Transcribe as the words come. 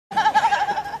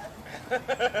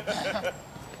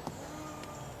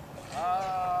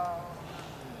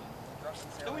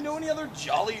Do we know any other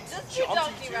jolly, Just do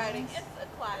donkey riding. It's a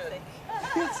classic.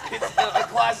 it's a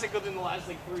classic within the last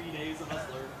like 3 days of us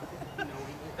learning.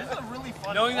 This is a really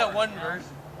fun. Knowing that one verse.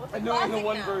 What's Knowing the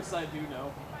one now? verse I do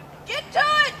know. Get to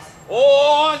it!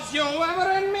 Oh, did you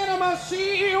ever minima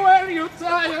see where you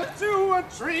tie it to a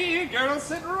tree? Girl,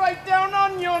 sit right down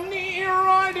on your knee,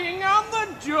 riding on the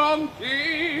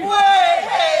donkey. Way,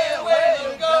 hey, away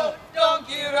we'll go,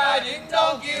 donkey riding,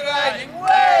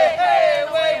 way, hey,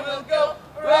 away we'll go,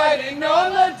 Riding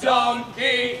on the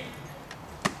donkey.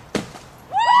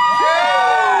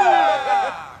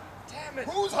 Yeah! Damn it.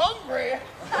 Who's hungry?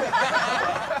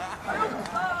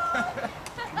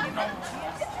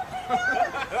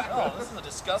 Oh, this is a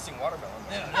disgusting watermelon.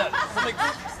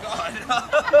 God.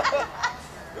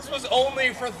 This was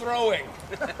only for throwing.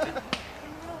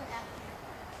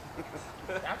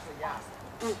 Actually, yeah.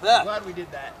 Yeah. Glad we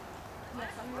did that.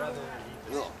 Rather than eat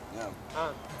this.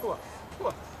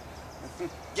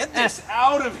 Get this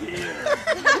out of here!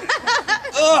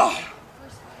 Ugh!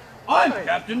 I'm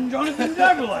Captain Jonathan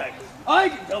Dabbleleg. I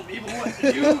can tell people what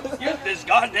to do. Get this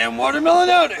goddamn watermelon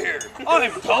out of here.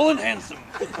 I'm tall and handsome.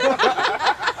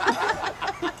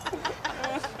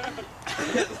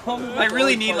 I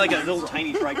really need like a little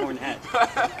tiny tricorn hat.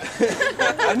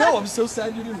 I know, I'm so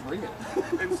sad you didn't bring it.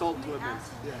 Insult to lament.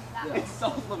 Yeah. It's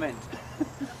self-lament.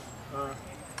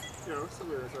 You know,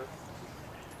 some of this,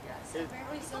 it's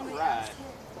right.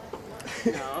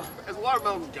 You know, as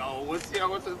watermelons go, what's the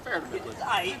fair to it?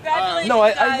 Congratulations, no,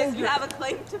 I guys. think You have a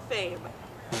claim to fame.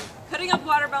 Cutting up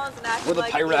watermelons and acting With a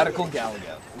like piratical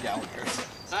Gallagher.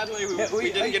 Sadly,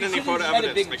 we didn't get any photo had a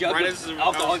evidence. big jug Right of as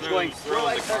alcohol the going.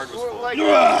 throwing, the card was full. Like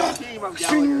a team of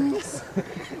Gallagher.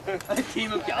 A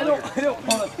team of I Gallagher. don't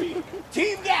want to be.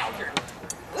 Team Gallagher!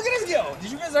 Look at us go!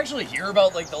 Did you guys actually hear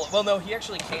about, like, well, no, he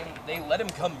actually came, they let him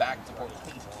come back to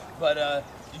Portland. But,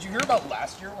 did you hear about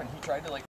last year when he tried to, like,